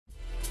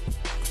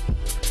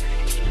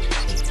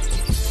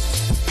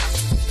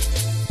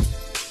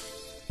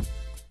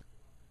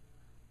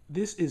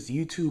This is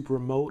YouTube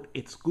Remote.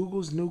 It's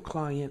Google's new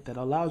client that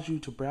allows you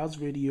to browse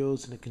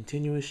videos in a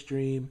continuous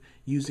stream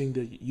using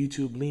the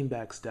YouTube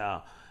Leanback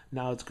style.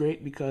 Now it's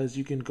great because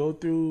you can go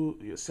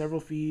through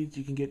several feeds,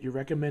 you can get your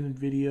recommended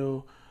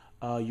video,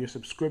 your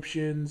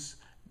subscriptions,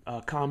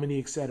 comedy,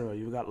 etc.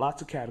 You've got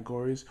lots of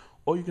categories,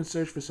 or you can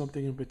search for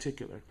something in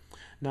particular.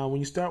 Now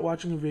when you start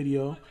watching a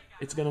video,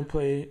 it's going to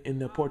play in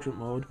the portrait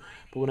mode,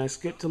 but when I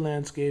skip to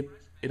landscape,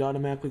 it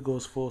automatically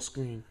goes full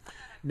screen.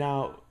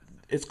 Now,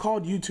 it's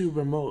called YouTube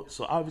Remote,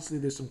 so obviously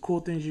there's some cool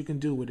things you can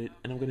do with it,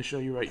 and I'm going to show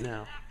you right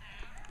now.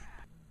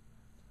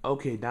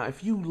 Okay, now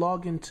if you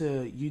log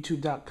into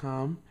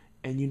youtube.com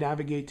and you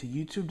navigate to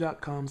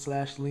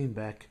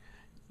youtube.com/leanback,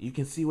 you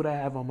can see what I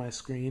have on my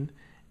screen,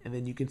 and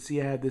then you can see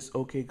I have this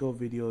OK Go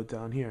video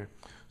down here.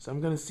 So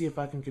I'm going to see if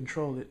I can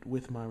control it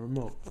with my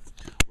remote.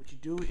 What you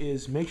do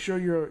is make sure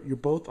you're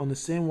both on the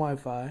same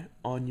Wi-Fi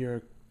on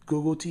your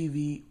Google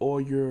TV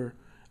or your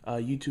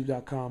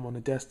youtube.com on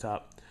the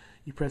desktop.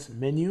 You press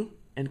menu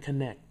and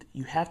connect.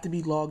 You have to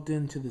be logged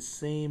into the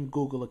same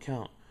Google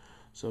account.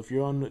 So if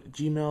you're on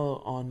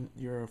Gmail on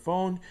your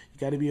phone, you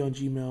got to be on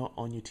Gmail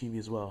on your TV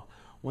as well.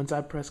 Once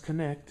I press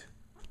connect,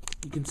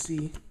 you can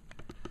see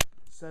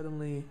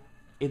suddenly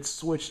it's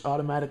switched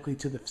automatically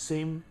to the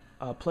same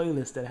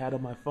playlist that I had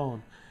on my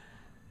phone.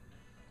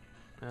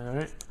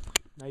 Alright,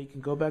 now you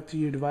can go back to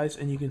your device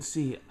and you can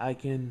see I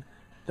can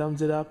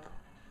thumbs it up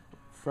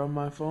from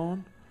my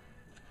phone.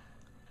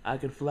 I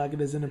can flag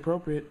it as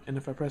inappropriate, and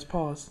if I press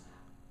pause,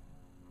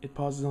 it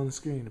pauses on the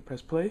screen.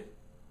 Press play,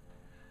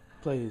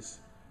 plays.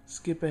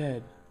 Skip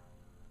ahead.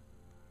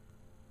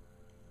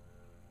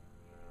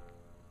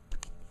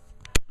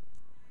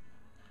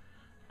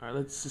 Alright,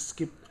 let's just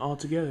skip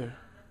altogether.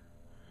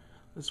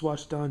 Let's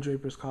watch Don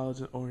Draper's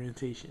College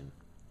Orientation.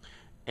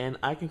 And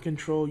I can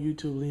control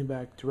YouTube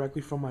Leanback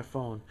directly from my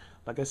phone.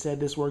 Like I said,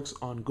 this works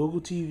on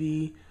Google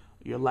TV,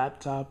 your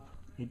laptop,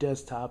 your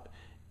desktop,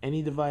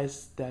 any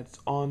device that's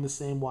on the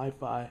same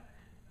Wi-Fi.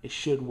 It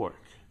should work.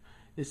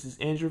 This is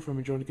Andrew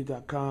from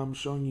Andronica.com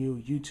showing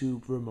you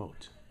YouTube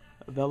Remote.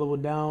 Available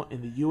now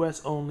in the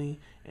US only,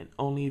 and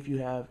only if you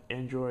have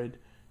Android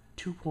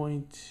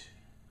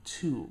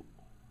 2.2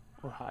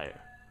 or higher.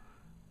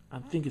 I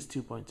think it's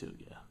 2.2,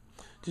 yeah.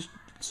 Just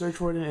search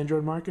for it in the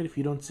Android market. If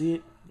you don't see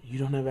it, you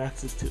don't have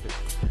access to it.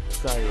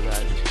 Sorry,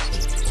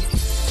 guys.